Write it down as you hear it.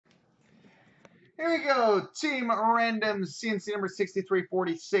Here we go. Team random C&C number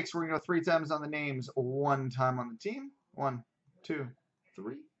 6346. We're going to go 3 times on the names, 1 time on the team. 1, 2,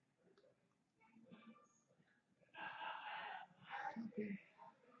 3. Copy.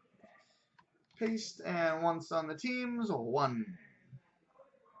 Paste. And once on the teams, 1.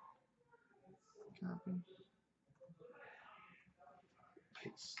 Copy.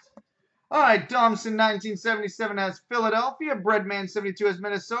 Paste. All right, Domson 1977 has Philadelphia. Breadman 72 has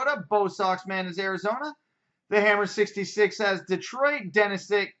Minnesota. Bo Soxman has Arizona. The Hammer 66 has Detroit. Dennis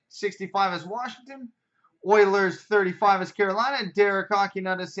 65 has Washington. Oilers 35 has Carolina. Derek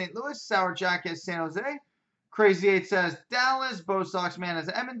Hockey-Nut has St. Louis. Sour Jack has San Jose. Crazy 8 has Dallas. Bo Soxman has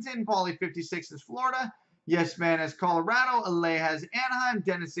Edmonton. Paulie 56 has Florida. Yes Man has Colorado. Alay has Anaheim.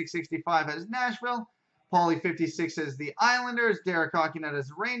 Dennis 665 has Nashville. Paulie 56 has the Islanders. Derek Hockey-Nut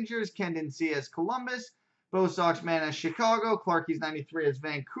has Rangers. Kendon C has Columbus. Bo Soxman has Chicago. Clarkies 93 has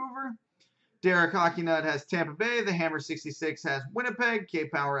Vancouver. Derek Hockey-Nut has Tampa Bay. The Hammer 66 has Winnipeg.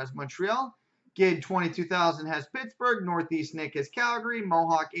 K-Power has Montreal. Gid 22,000 has Pittsburgh. Northeast Nick has Calgary.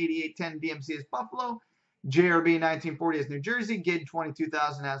 Mohawk 8810 DMC has Buffalo. JRB 1940 has New Jersey. Gid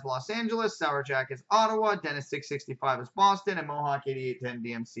 22,000 has Los Angeles. Sour Jack has Ottawa. Dennis 665 has Boston. And Mohawk 8810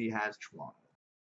 DMC has Toronto.